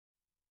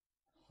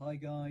Hi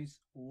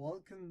guys,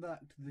 welcome back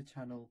to the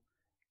channel.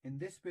 In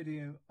this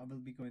video I will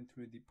be going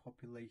through the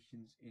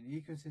populations in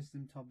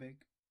ecosystem topic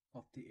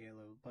of the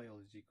A-level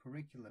biology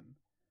curriculum.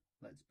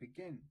 Let's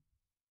begin.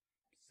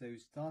 So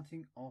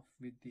starting off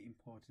with the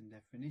important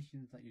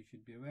definitions that you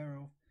should be aware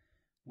of,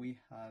 we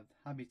have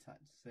habitat.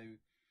 So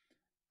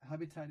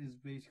habitat is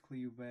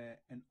basically where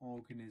an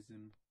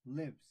organism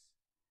lives.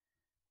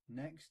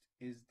 Next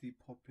is the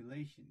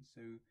population.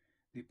 So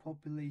the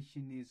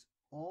population is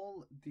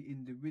all the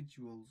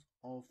individuals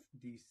of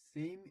the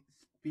same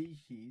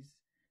species,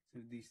 so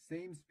the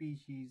same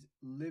species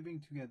living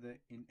together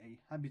in a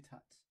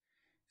habitat.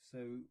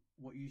 So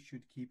what you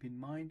should keep in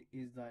mind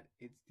is that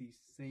it's the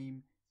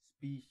same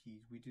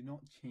species. We do not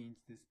change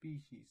the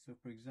species. So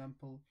for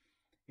example,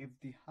 if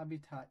the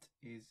habitat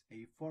is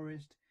a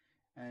forest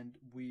and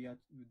we are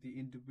the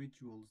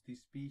individuals, the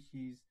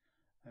species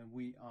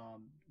we are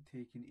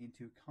taking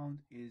into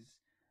account is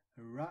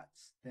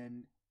rats,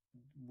 then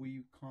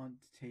we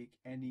can't take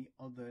any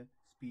other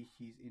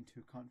species into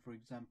account. For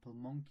example,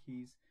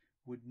 monkeys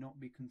would not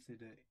be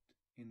considered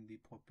in the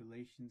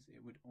populations,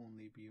 it would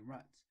only be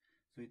rats.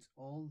 So it's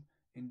all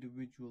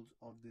individuals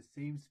of the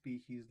same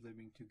species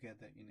living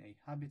together in a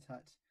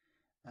habitat,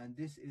 and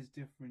this is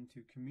different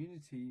to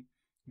community,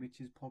 which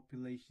is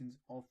populations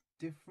of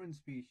different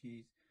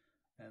species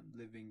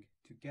living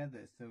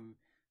together. So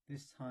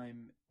this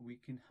time we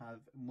can have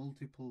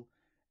multiple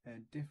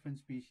different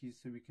species.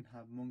 So we can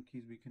have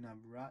monkeys, we can have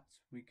rats,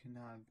 we can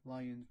have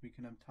lions, we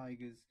can have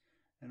tigers,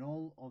 and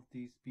all of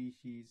these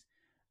species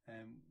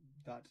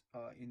that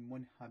are in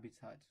one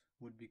habitat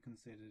would be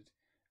considered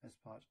as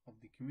part of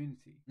the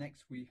community.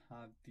 Next we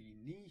have the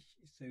niche.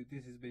 So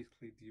this is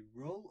basically the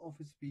role of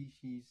a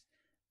species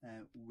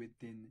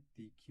within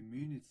the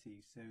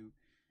community. So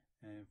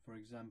for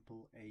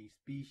example, a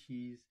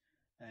species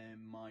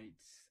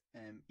might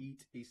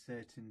eat a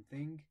certain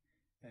thing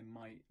and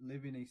might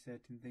live in a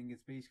certain thing.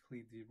 It's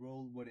basically the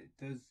role, what it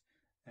does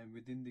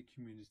within the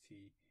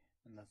community,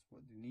 and that's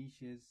what the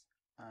niche is.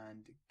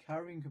 And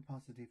carrying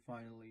capacity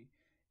finally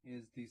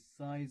is the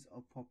size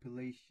of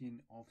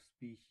population of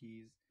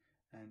species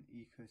an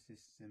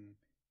ecosystem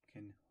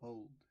can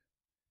hold.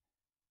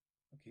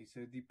 Okay,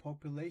 so the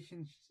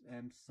population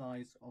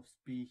size of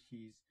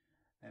species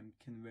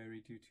can vary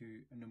due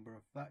to a number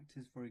of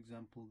factors. For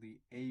example, the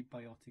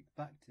abiotic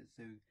factors.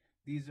 So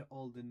these are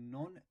all the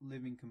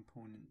non-living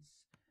components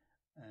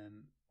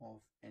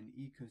of an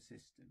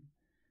ecosystem.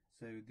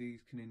 So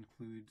these can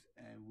include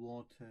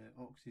water,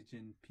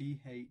 oxygen,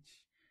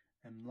 pH,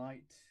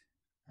 light,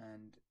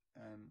 and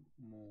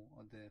more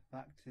other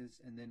factors.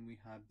 And then we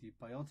have the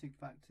biotic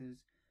factors,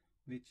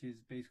 which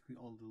is basically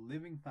all the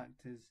living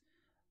factors.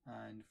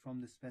 And from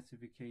the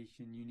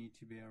specification, you need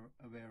to be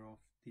aware of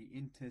the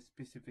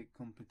interspecific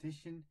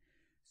competition.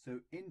 So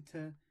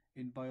inter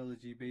in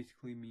biology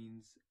basically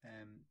means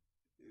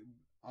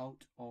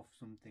out of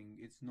something,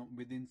 it's not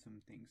within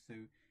something. So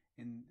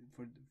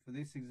for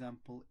this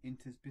example,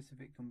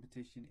 interspecific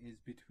competition is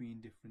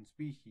between different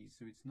species,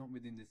 so it's not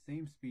within the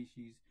same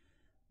species,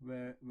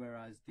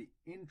 whereas the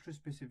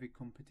intraspecific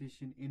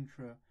competition,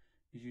 intra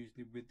is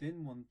usually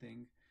within one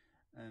thing,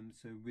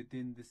 so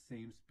within the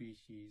same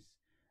species.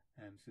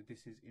 So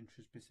this is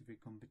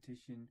intraspecific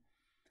competition,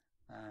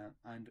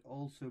 and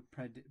also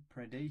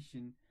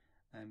predation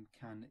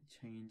can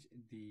change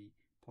the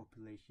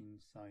population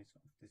size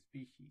of the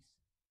species.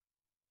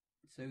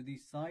 So the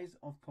size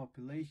of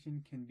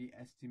population can be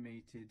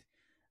estimated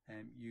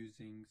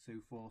using, so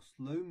for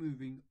slow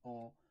moving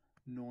or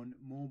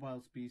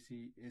non-mobile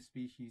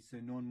species, so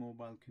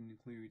non-mobile can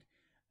include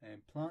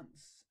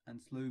plants,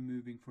 and slow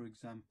moving, for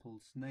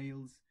example,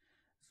 snails.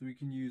 So we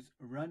can use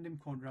random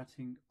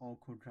quadrating or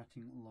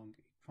quadrating along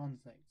a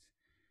transect.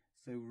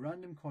 So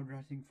random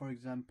quadrating, for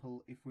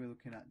example, if we're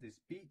looking at this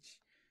beach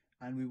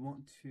and we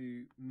want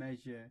to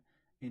measure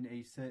in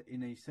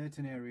a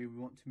certain area, we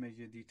want to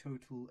measure the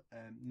total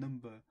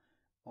number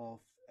of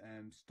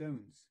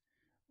stones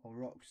or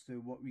rocks. So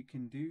what we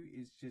can do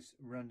is just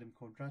random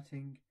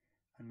quadrating,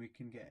 and we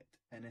can get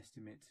an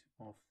estimate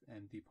of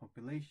the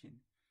population.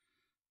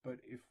 But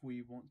if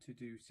we want to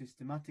do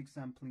systematic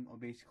sampling, or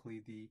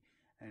basically the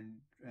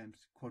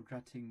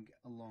quadrating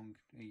along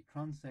a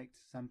transect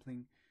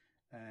sampling,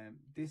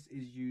 this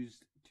is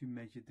used to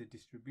measure the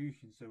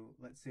distribution. So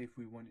let's say if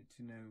we wanted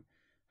to know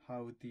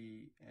how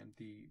the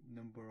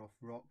number of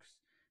rocks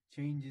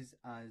changes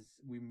as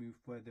we move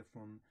further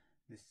from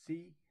the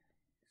sea,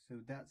 so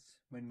that's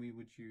when we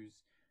would use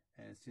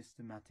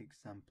systematic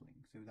sampling.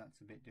 So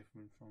that's a bit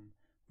different from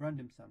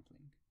random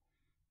sampling.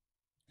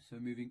 So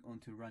moving on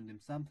to random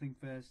sampling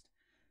first.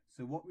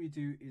 So what we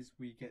do is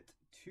we get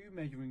two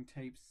measuring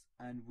tapes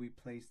and we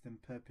place them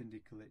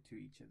perpendicular to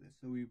each other.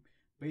 So we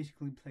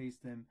basically place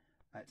them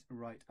at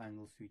right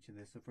angles to each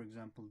other. So for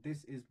example,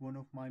 this is one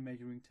of my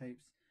measuring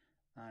tapes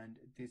and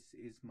this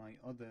is my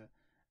other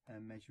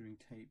measuring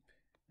tape.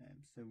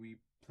 So we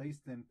place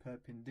them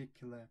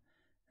perpendicular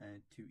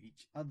to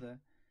each other,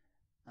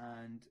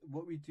 and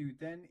what we do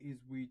then is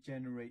we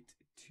generate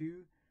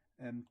two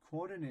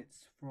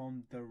coordinates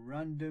from the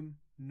random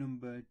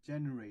number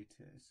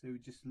generator. So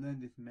just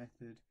learn this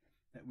method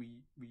that we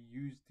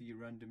use the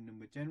random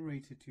number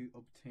generator to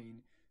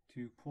obtain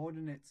two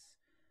coordinates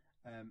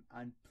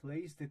and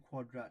place the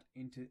quadrat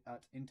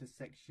at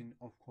intersection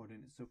of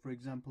coordinates. So for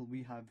example,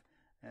 we have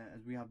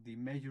as we have the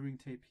measuring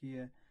tape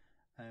here,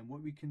 and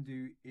what we can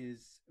do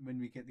is when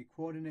we get the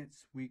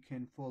coordinates we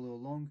can follow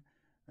along.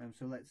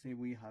 So let's say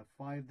we have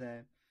 5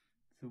 there,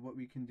 so what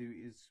we can do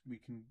is we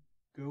can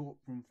go up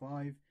from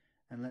 5,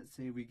 and let's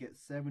say we get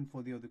 7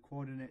 for the other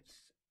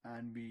coordinates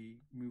and we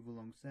move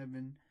along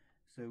 7.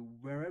 So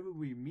wherever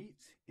we meet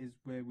is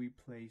where we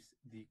place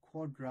the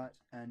quadrat,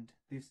 and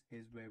this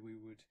is where we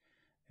would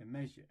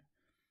measure.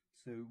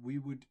 So we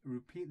would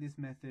repeat this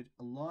method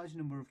a large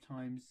number of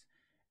times,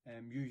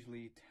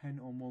 usually 10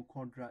 or more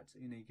quadrats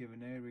in a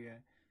given area,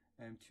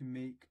 to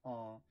make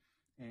our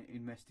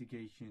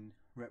investigation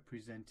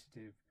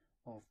representative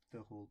of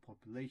the whole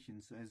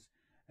population. So as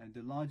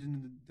the larger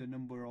the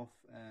number of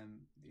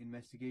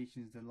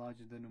investigations, the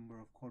larger the number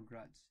of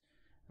quadrats,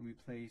 and we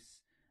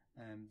place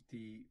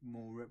the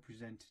more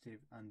representative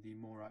and the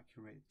more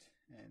accurate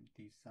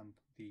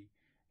the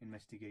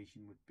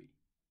investigation would be.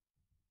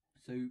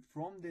 So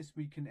from this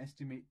we can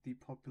estimate the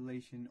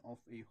population of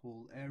a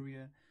whole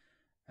area.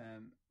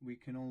 We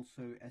can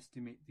also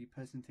estimate the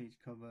percentage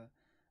cover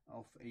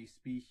of a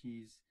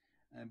species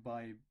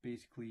by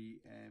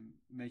basically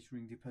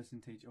measuring the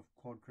percentage of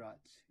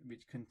quadrats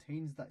which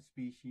contains that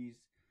species,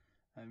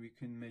 and we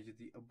can measure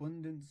the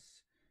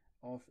abundance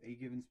of a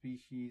given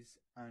species,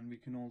 and we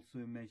can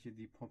also measure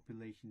the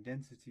population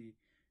density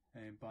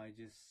by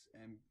just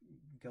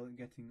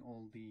getting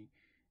all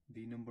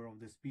the number of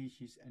the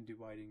species and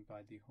dividing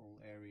by the whole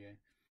area.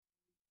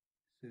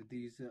 So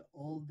these are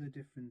all the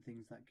different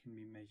things that can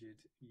be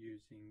measured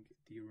using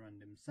the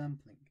random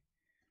sampling.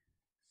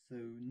 So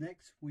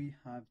next we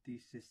have the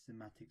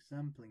systematic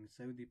sampling.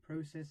 So the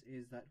process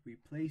is that we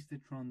place the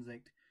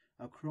transect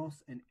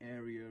across an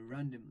area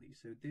randomly.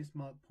 So this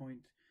mark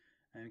point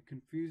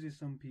confuses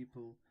some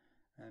people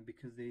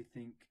because they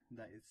think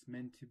that it's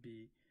meant to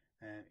be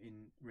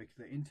in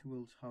regular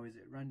intervals. How is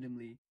it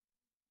randomly?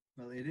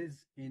 Well, it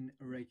is in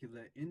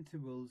regular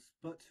intervals,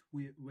 but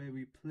where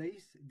we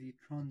place the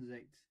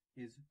transect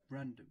is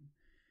random.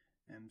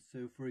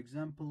 So for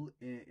example,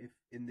 if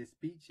in this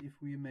beach, if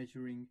we are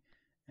measuring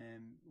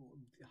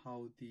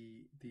how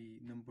the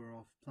number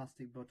of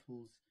plastic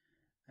bottles,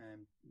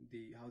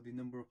 how the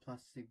number of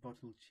plastic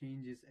bottles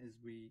changes as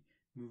we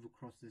move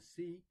across the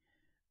sea,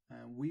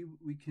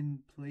 we can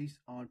place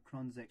our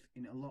transect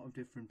in a lot of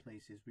different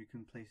places. We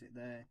can place it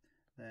there,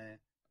 there,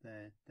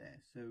 there, there.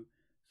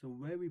 So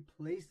where we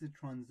place the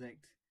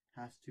transect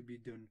has to be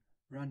done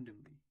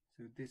randomly.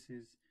 So this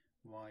is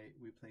why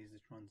we place the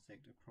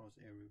transect across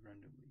area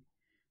randomly.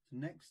 So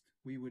next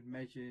we would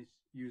measure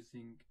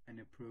using an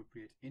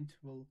appropriate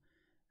interval.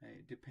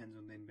 It depends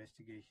on the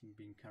investigation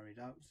being carried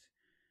out,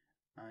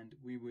 and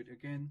we would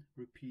again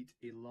repeat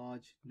a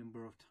large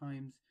number of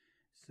times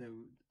so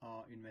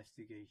our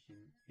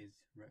investigation is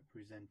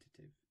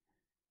representative.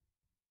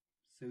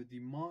 So the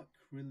mark,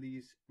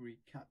 release,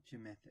 recapture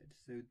method.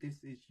 So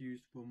this is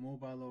used for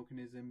mobile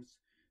organisms.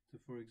 So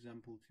for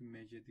example, to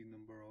measure the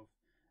number of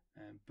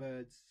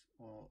birds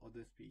or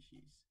other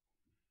species.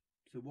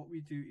 So what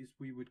we do is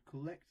we would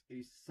collect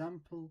a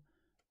sample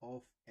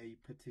of a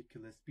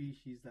particular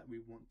species that we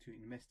want to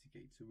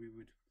investigate. So we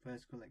would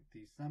first collect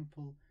the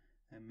sample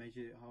and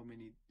measure how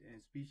many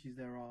species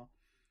there are,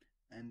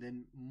 and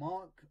then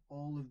mark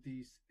all of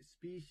these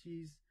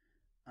species,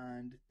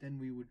 and then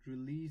we would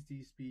release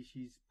these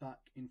species back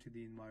into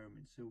the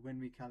environment. So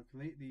when we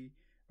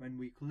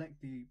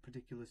collect the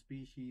particular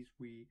species,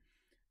 we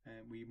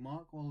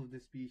mark all of the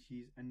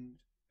species, and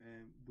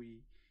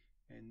we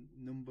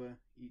number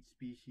each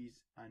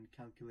species and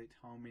calculate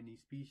how many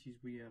species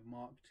we have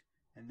marked,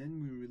 and then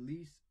we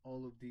release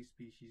all of these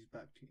species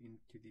back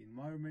into the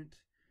environment,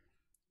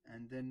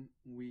 and then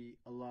we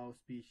allow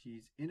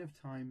species enough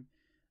time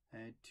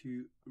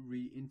to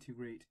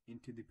reintegrate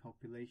into the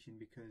population,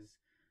 because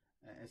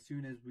as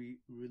soon as we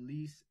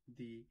release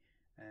the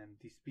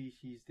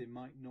species, they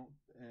might not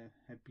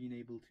have been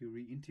able to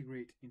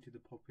reintegrate into the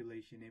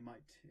population. It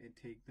might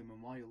take them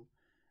a while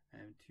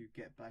to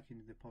get back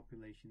into the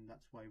population.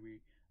 That's why we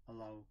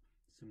allow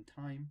some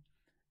time.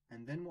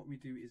 And then what we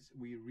do is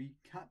we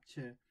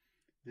recapture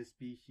the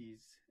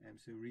species.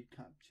 So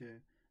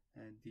recapture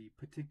the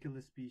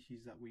particular species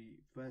that we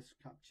first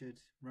captured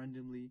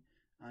randomly,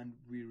 and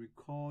we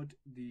record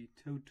the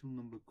total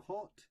number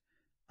caught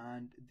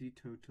and the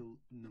total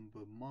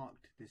number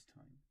marked this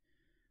time.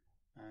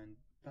 And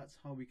that's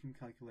how we can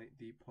calculate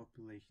the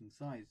population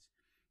size.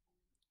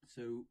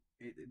 So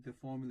the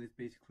formula is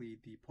basically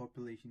the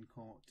population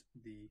caught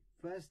the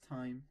first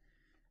time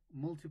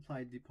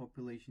multiplied the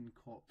population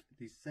caught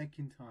the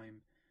second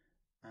time,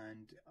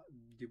 and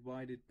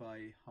divided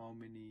by how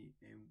many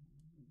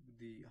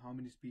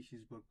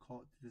species were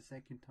caught the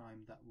second time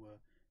that were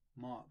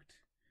marked.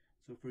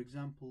 So for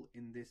example,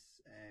 in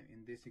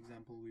this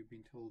example, we've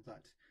been told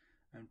that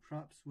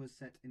traps were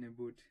set in a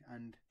wood,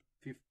 and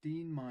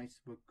 15 mice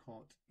were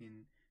caught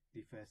in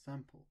the first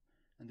sample,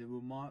 and they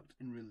were marked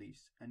and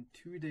released. And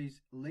 2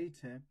 days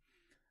later,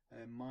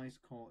 mice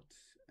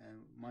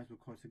were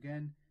caught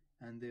again,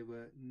 and there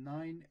were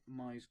 9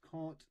 mice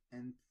caught,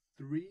 and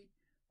 3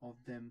 of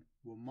them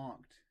were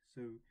marked.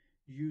 So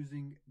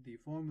using the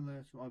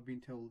formula, so I've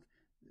been told,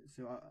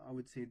 so I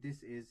would say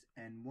this is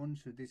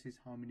N1, so this is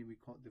how many we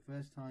caught the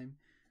first time,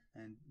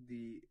 and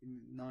the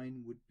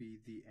 9 would be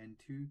the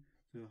N2,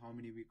 so how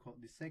many we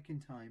caught the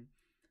second time,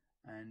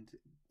 and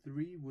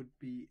 3 would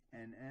be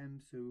NM,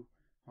 so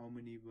how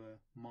many were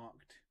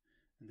marked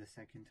the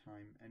second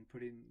time. And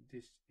putting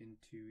this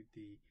into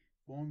the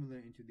formula,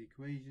 into the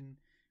equation,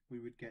 we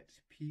would get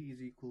P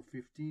is equal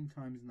 15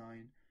 times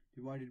 9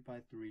 divided by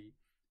 3,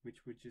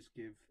 which would just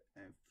give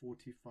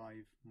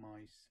 45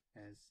 mice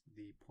as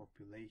the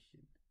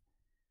population.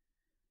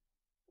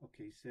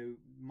 Okay, so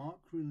mark,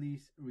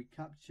 release,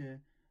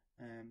 recapture,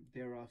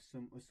 there are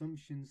some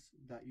assumptions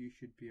that you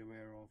should be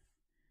aware of.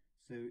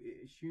 So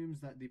it assumes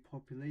that the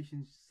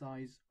population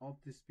size of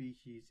the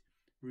species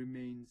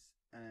remains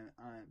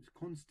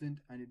constant,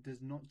 and it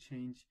does not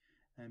change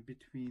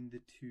between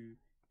the 2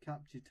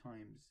 capture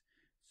times.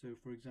 So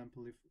for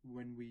example, if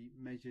when we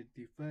measured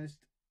the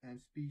first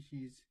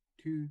species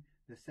to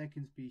the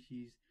second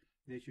species,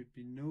 there should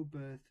be no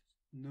birth,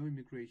 no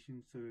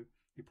immigration, so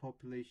the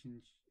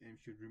population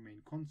should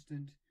remain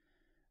constant.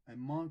 And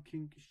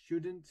marking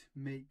shouldn't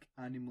make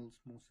animals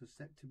more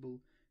susceptible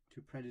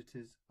to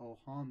predators or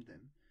harm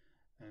them,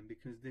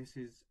 because this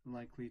is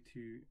likely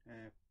to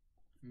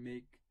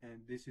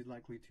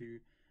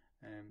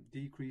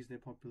decrease their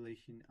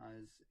population,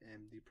 as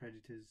the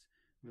predators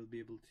will be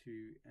able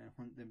to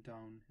hunt them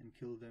down and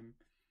kill them.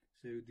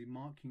 So the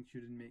marking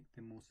shouldn't make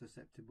them more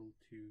susceptible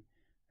to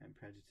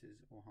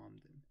predators or harm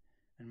them.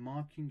 And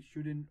marking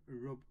shouldn't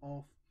rub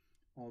off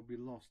or be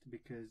lost,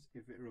 because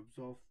if it rubs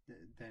off,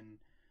 then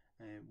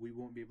we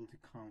won't be able to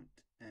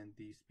count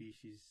the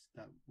species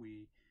that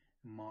we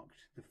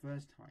marked the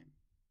first time.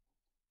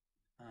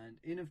 And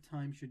enough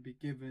time should be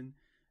given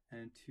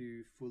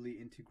to fully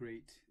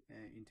integrate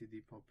into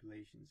the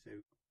population,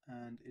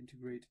 and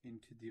integrate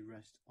into the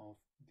rest of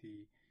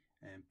the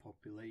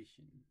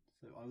population.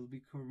 So I will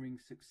be covering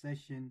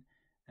succession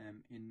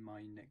in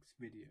my next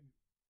video.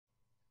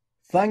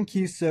 Thank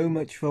you so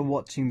much for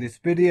watching this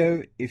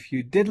video. If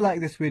you did like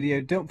this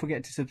video, don't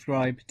forget to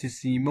subscribe to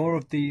see more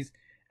of these,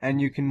 and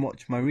you can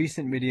watch my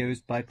recent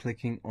videos by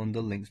clicking on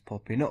the links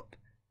popping up.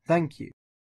 Thank you.